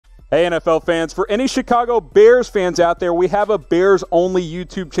Hey, NFL fans, for any Chicago Bears fans out there, we have a Bears-only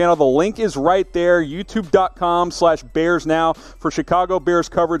YouTube channel. The link is right there, youtube.com/BearsNow for Chicago Bears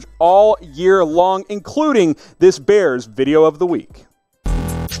coverage all year long, including this Bears video of the week.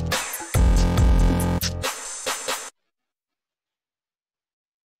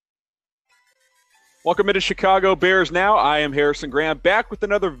 Welcome into Chicago Bears Now. I am Harrison Graham, back with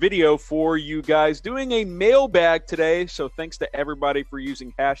another video for you guys, doing a mailbag today. So thanks to everybody for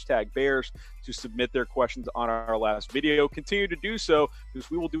using hashtag Bears to submit their questions on our last video. Continue to do so,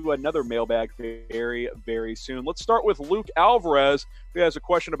 because we will do another mailbag very, very soon. Let's start with Luke Alvarez, who has a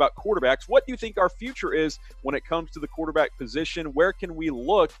question about quarterbacks. What do you think our future is when it comes to the quarterback position? Where can we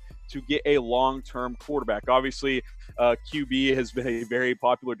look to get a long-term quarterback? Obviously, QB has been a very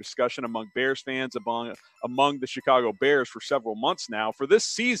popular discussion among Bears fans, among the Chicago Bears for several months now. For this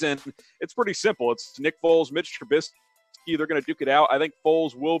season, it's pretty simple. It's Nick Foles, Mitch Trubisky. They're going to duke it out. I think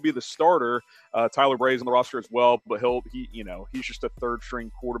Foles will be the starter. Tyler Bray's on the roster as well, but he's just a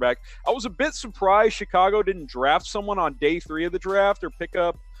third-string quarterback. I was a bit surprised Chicago didn't draft someone on day 3 of the draft or pick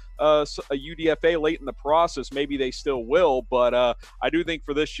up a UDFA late in the process. Maybe they still will, but I do think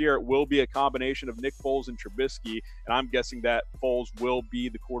for this year it will be a combination of Nick Foles and Trubisky, and I'm guessing that Foles will be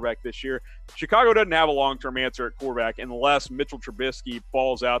the quarterback this year. Chicago doesn't have a long-term answer at quarterback unless Mitchell Trubisky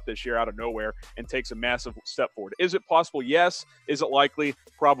falls out this year out of nowhere and takes a massive step forward. Is it possible? Yes. Is it likely?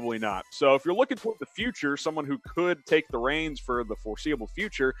 Probably not. So if you're looking toward the future, someone who could take the reins for the foreseeable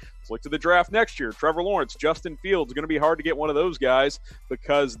future, let's look to the draft next year. Trevor Lawrence, Justin Fields. It's going to be hard to get one of those guys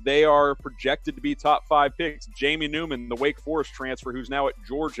because they are projected to be top 5 picks. Jamie Newman, the Wake Forest transfer, who's now at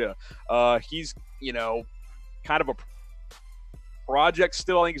Georgia. He's, kind of a project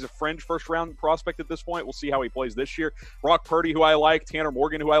still. I think he's a fringe first-round prospect at this point. We'll see how he plays this year. Brock Purdy, who I like. Tanner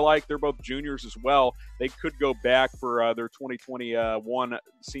Morgan, who I like. They're both juniors as well. They could go back for their 2021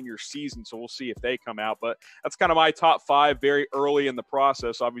 senior season, so we'll see if they come out. But that's kind of my top 5 very early in the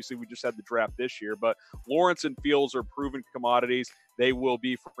process. Obviously, we just had the draft this year, but Lawrence and Fields are proven commodities. They will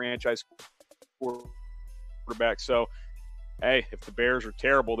be franchise quarterbacks. So, hey, if the Bears are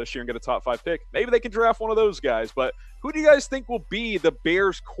terrible this year and get a top 5 pick, maybe they can draft one of those guys. But who do you guys think will be the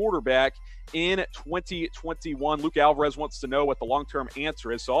Bears quarterback in 2021? Luke Alvarez wants to know what the long-term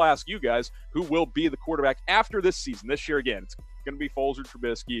answer is. So I'll ask you guys, who will be the quarterback after this season? This year, again, it's going to be Foles or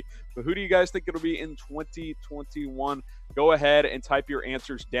Trubisky. But who do you guys think it'll be in 2021? Go ahead and type your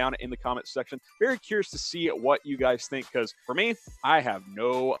answers down in the comments section. Very curious to see what you guys think, because for me, I have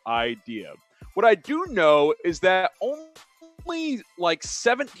no idea. What I do know is that only like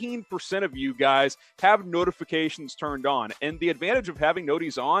 17% of you guys have notifications turned on. And the advantage of having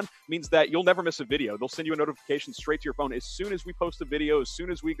noties on means that you'll never miss a video. They'll send you a notification straight to your phone as soon as we post a video, as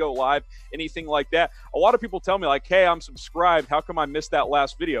soon as we go live, anything like that. A lot of people tell me like, hey, I'm subscribed. How come I missed that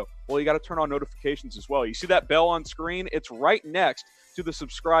last video? Well, you got to turn on notifications as well. You see that bell on screen? It's right next to the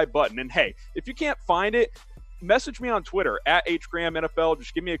subscribe button. And hey, if you can't find it, message me on Twitter at HGrahamNFL.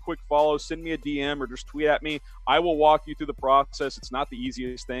 Just give me a quick follow, send me a DM, or just tweet at me. I will walk you through the process. It's not the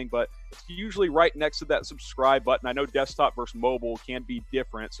easiest thing, but it's usually right next to that subscribe button. I know desktop versus mobile can be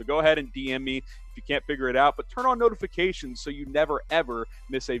different, so go ahead and DM me if you can't figure it out, but turn on notifications so you never, ever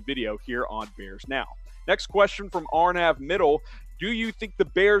miss a video here on Bears Now. Next question from Arnav Middle. Do you think the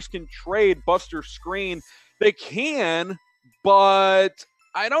Bears can trade Buster Skrine? They can, but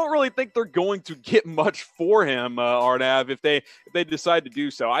I don't really think they're going to get much for him, Arnav, if they decide to do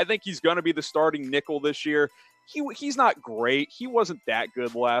so. I think he's going to be the starting nickel this year. He's not great. He wasn't that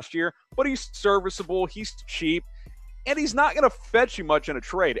good last year, but he's serviceable. He's cheap, and he's not going to fetch you much in a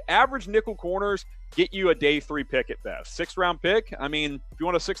trade. Average nickel corners get you a day 3 pick at best. 6th-round pick, I mean, if you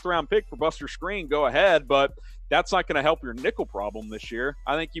want a 6th-round pick for Buster Skrine, go ahead, but that's not going to help your nickel problem this year.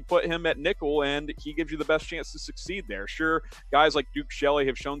 I think you put him at nickel, and he gives you the best chance to succeed there. Sure, guys like Duke Shelley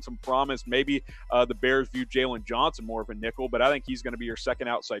have shown some promise. Maybe the Bears view Jalen Johnson more of a nickel, but I think he's going to be your second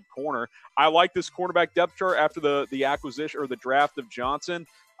outside corner. I like this cornerback depth chart after the acquisition or the draft of Johnson.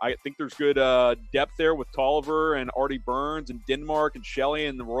 I think there's good depth there with Tolliver and Artie Burns and Denmark and Shelley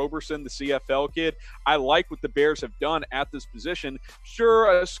and the Roberson, the CFL kid. I like what the Bears have done at this position.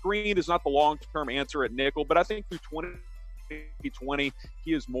 Sure, a Skrine is not the long-term answer at nickel, but I think through 2020,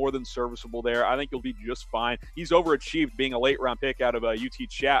 he is more than serviceable there. I think he'll be just fine. He's overachieved being a late-round pick out of UT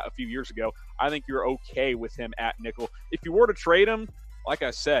Chat a few years ago. I think you're okay with him at nickel. If you were to trade him, like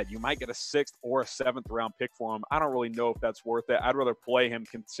I said, you might get a 6th or a 7th round pick for him. I don't really know if that's worth it. I'd rather play him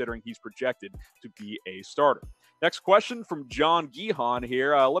considering he's projected to be a starter. Next question from John Gihan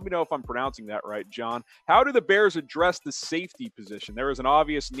here. Let me know if I'm pronouncing that right, John. How do the Bears address the safety position? There is an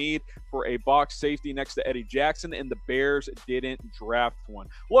obvious need for a box safety next to Eddie Jackson, and the Bears didn't draft one.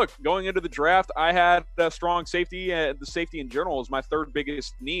 Look, going into the draft, I had a strong safety. The safety in general is my 3rd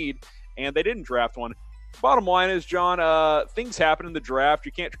biggest need, and they didn't draft one. Bottom line is, John, things happen in the draft.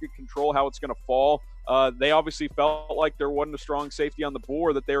 You can't control how it's going to fall. They obviously felt like there wasn't a strong safety on the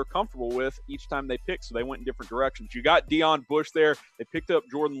board that they were comfortable with each time they picked, so they went in different directions. You got Deion Bush there. They picked up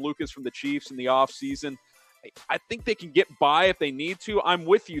Jordan Lucas from the Chiefs in the offseason. I think they can get by if they need to. I'm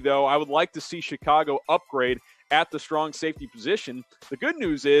with you, though. I would like to see Chicago upgrade at the strong safety position. The good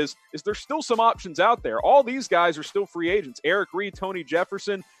news is there's still some options out there. All these guys are still free agents. Eric Reid, Tony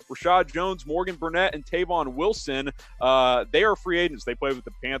Jefferson, Rashad Jones, Morgan Burnett, and Tavon Wilson. They are free agents. They played with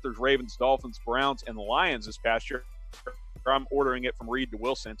the Panthers, Ravens, Dolphins, Browns, and the Lions this past year. I'm ordering it from Reed to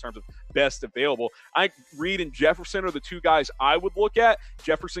Wilson in terms of best available. Reed and Jefferson are the 2 guys I would look at.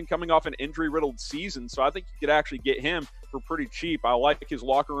 Jefferson coming off an injury-riddled season, so I think you could actually get him for pretty cheap. I like his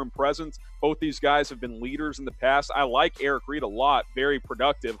locker room presence. Both these guys have been leaders in the past. I like Eric Reid a lot. Very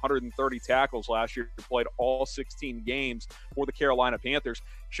productive, 130 tackles last year. Played all 16 games for the Carolina Panthers.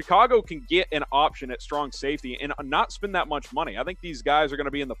 Chicago can get an option at strong safety and not spend that much money. I think these guys are going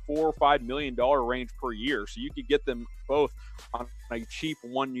to be in the $4 or $5 million range per year, so you could get them both on a cheap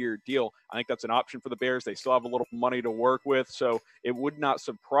 1-year deal. I think that's an option for the Bears. They still have a little money to work with, so it would not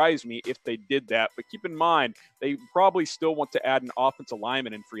surprise me if they did that. But keep in mind, they probably still want to add an offensive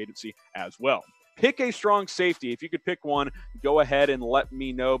lineman in free agency as well. Pick a strong safety. If you could pick one, go ahead and let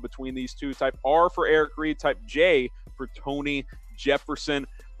me know between these two. Type R for Eric Reid, type J for Tony Jefferson.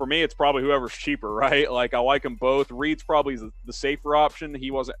 For me, it's probably whoever's cheaper, right? Like, I like them both. Reed's probably the safer option.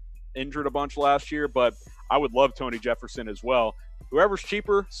 He wasn't injured a bunch last year, but I would love Tony Jefferson as well. Whoever's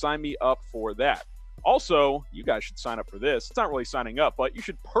cheaper, sign me up for that. Also, you guys should sign up for this. It's not really signing up, but you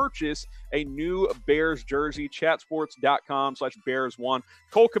should purchase a new Bears jersey, chatsports.com/Bears1.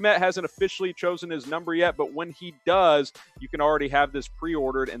 Cole Kmet hasn't officially chosen his number yet, but when he does, you can already have this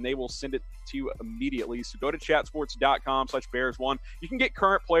pre-ordered, and they will send it to you immediately. So go to chatsports.com/Bears1. You can get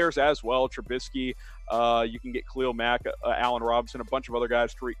current players as well, Trubisky. You can get Khalil Mack, Allen Robinson, a bunch of other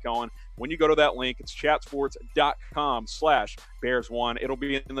guys, Tariq Cohen. When you go to that link, it's chatsports.com/Bears1. It'll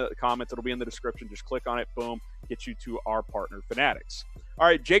be in the comments. It'll be in the description. Just click on it. Boom. Get you to our partner, Fanatics. All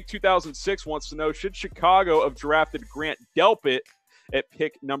right, Jake 2006 wants to know, should Chicago have drafted Grant Delpit at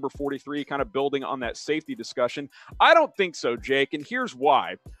pick number 43, kind of building on that safety discussion? I don't think so, Jake, and here's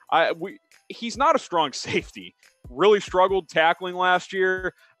why. He's not a strong safety. Really struggled tackling last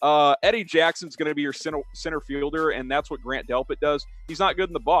year. Eddie Jackson's going to be your center fielder, and that's what Grant Delpit does. He's not good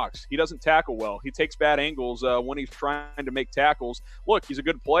in the box. He doesn't tackle well. He takes bad angles when he's trying to make tackles. Look, he's a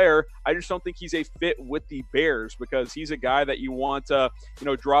good player. I just don't think he's a fit with the Bears because he's a guy that you want,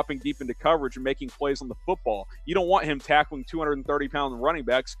 dropping deep into coverage and making plays on the football. You don't want him tackling 230-pound running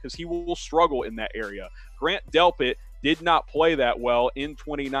backs because he will struggle in that area. Grant Delpit did not play that well in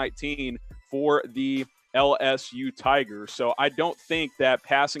 2019 for the LSU Tigers. So I don't think that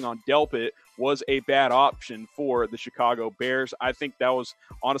passing on Delpit was a bad option for the Chicago Bears. I think that was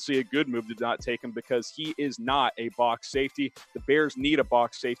honestly a good move to not take him because he is not a box safety. The Bears need a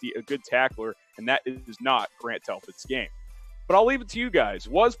box safety, a good tackler, and that is not Grant Delpit's game. But I'll leave it to you guys.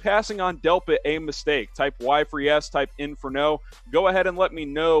 Was passing on Delpit a mistake? Type Y for yes, type N for no. Go ahead and let me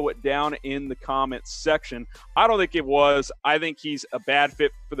know down in the comments section. I don't think it was. I think he's a bad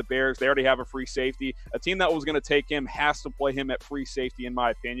fit for the Bears. They already have a free safety. A team that was going to take him has to play him at free safety, in my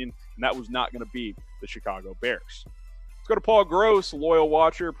opinion, and that was not going to be the Chicago Bears. Let's go to Paul Gross, loyal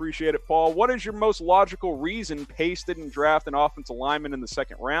watcher. Appreciate it, Paul. What is your most logical reason Pace didn't draft an offensive lineman in the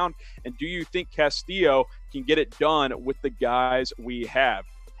second round? And do you think Castillo can get it done with the guys we have?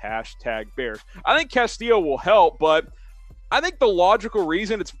 Hashtag Bears. I think Castillo will help, but I think the logical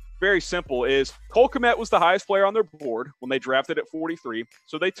reason, it's very simple, is Cole Kmet was the highest player on their board when they drafted at 43,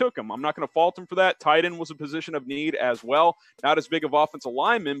 so they took him. I'm not going to fault him for that. Tight end was a position of need as well. Not as big of offensive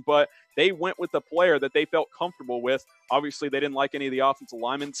lineman, but they went with a player that they felt comfortable with. Obviously, they didn't like any of the offensive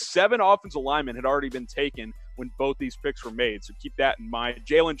linemen. 7 offensive linemen had already been taken when both these picks were made, so keep that in mind.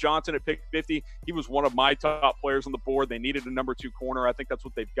 Jalen Johnson at pick 50, he was one of my top players on the board. They needed a number 2 corner. I think that's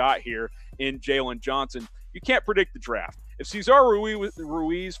what they've got here in Jalen Johnson. You can't predict the draft. If Cesar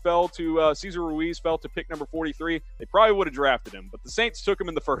Ruiz fell to pick number 43, they probably would have drafted him. But the Saints took him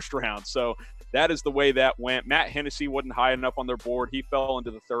in the first round, so that is the way that went. Matt Hennessy wasn't high enough on their board. He fell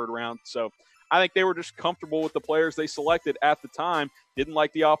into the 3rd round. So I think they were just comfortable with the players they selected at the time. Didn't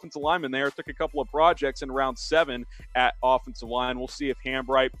like the offensive lineman there. Took a couple of projects in round 7 at offensive line. We'll see if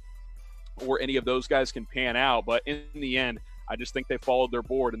Hambright or any of those guys can pan out. But in the end, I just think they followed their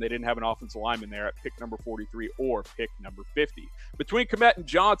board and they didn't have an offensive lineman there at pick number 43 or pick number 50. Between Kmet and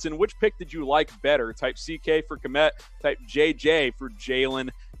Johnson, which pick did you like better? Type CK for Kmet, type JJ for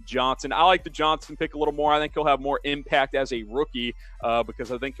Jalen Johnson. I like the Johnson pick a little more. I think he'll have more impact as a rookie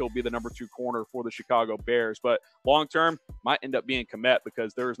because I think he'll be the number 2 corner for the Chicago Bears. But long-term, might end up being Kmet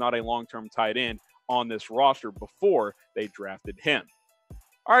because there is not a long-term tight end on this roster before they drafted him.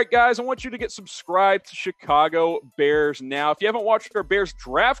 All right, guys, I want you to get subscribed to Chicago Bears now. If you haven't watched our Bears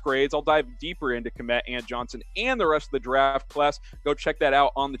draft grades, I'll dive deeper into Kmet and Johnson and the rest of the draft class. Go check that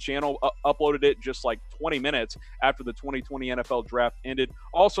out on the channel. Uploaded it just like 20 minutes after the 2020 NFL draft ended.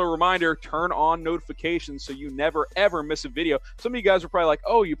 Also, a reminder, turn on notifications so you never, ever miss a video. Some of you guys are probably like,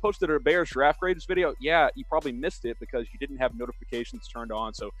 oh, you posted a Bears draft grades video? Yeah, you probably missed it because you didn't have notifications turned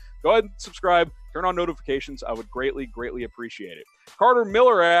on. So go ahead and subscribe. Turn on notifications. I would greatly, greatly appreciate it. Carter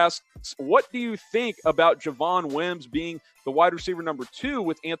Miller asks, what do you think about Javon Wims being the wide receiver number 2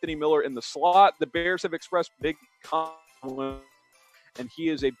 with Anthony Miller in the slot? The Bears have expressed big confidence, and he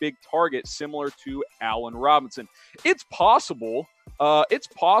is a big target similar to Allen Robinson. It's possible.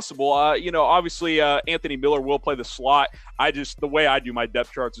 Obviously Anthony Miller will play the slot. The way I do my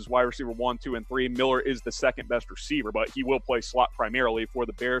depth charts is wide receiver 1, 2, and 3. Miller is the second best receiver, but he will play slot primarily for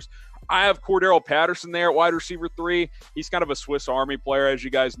the Bears. I have Cordero Patterson there at wide receiver 3. He's kind of a Swiss Army player, as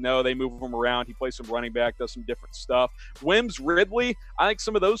you guys know. They move him around. He plays some running back, does some different stuff. Wims, Ridley, I think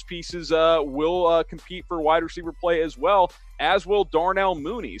some of those pieces will compete for wide receiver play as well, as will Darnell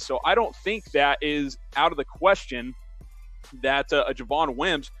Mooney. So I don't think that is out of the question that Javon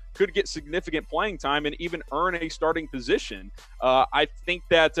Wims could get significant playing time and even earn a starting position. I think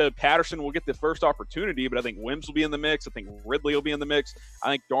that Patterson will get the first opportunity, but I think Wims will be in the mix. I think Ridley will be in the mix. I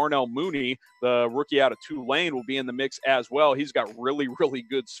think Darnell Mooney, the rookie out of Tulane, will be in the mix as well. He's got really, really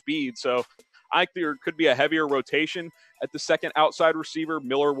good speed. So I think there could be a heavier rotation at the second outside receiver.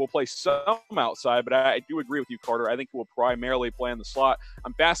 Miller will play some outside, but I do agree with you, Carter. I think he will primarily play in the slot.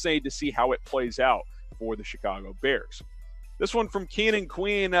 I'm fascinated to see how it plays out for the Chicago Bears. This one from Keenan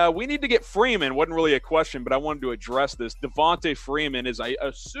Queen. We need to get Freeman. Wasn't really a question, but I wanted to address this. Devonta Freeman is, I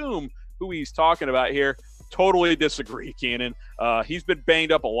assume, who he's talking about here. Totally disagree, Keenan. He's been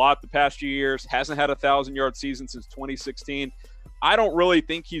banged up a lot the past few years. Hasn't had a 1,000-yard season since 2016. I don't really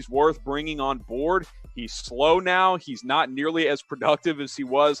think he's worth bringing on board. He's slow now. He's not nearly as productive as he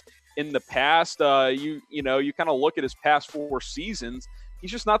was in the past. You kind of look at his past 4 seasons. He's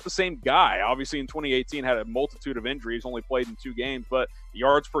just not the same guy. Obviously, in 2018, had a multitude of injuries, only played in 2 games, but the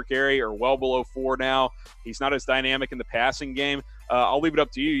yards per carry are well below 4 now. He's not as dynamic in the passing game. I'll leave it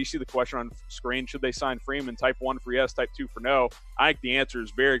up to you. You see the question on screen. Should they sign Freeman? Type 1 for yes, type 2 for no. I think the answer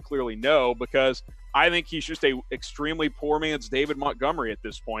is very clearly no, because I think he's just a extremely poor man's David Montgomery at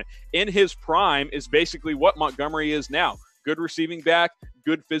this point. In his prime is basically what Montgomery is now. Good receiving back,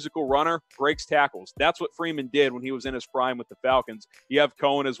 good physical runner, breaks tackles. That's what Freeman did when he was in his prime with the Falcons. You have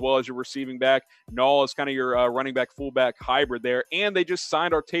Cohen as well as your receiving back. Null is kind of your running back, fullback hybrid there. And they just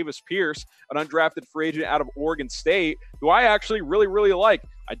signed Artavis Pierce, an undrafted free agent out of Oregon State, who I actually really, really like.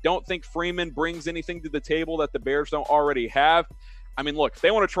 I don't think Freeman brings anything to the table that the Bears don't already have. I mean, look, if they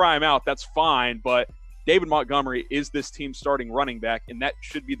want to try him out, that's fine. But David Montgomery is this team's starting running back, and that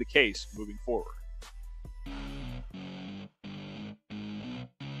should be the case moving forward.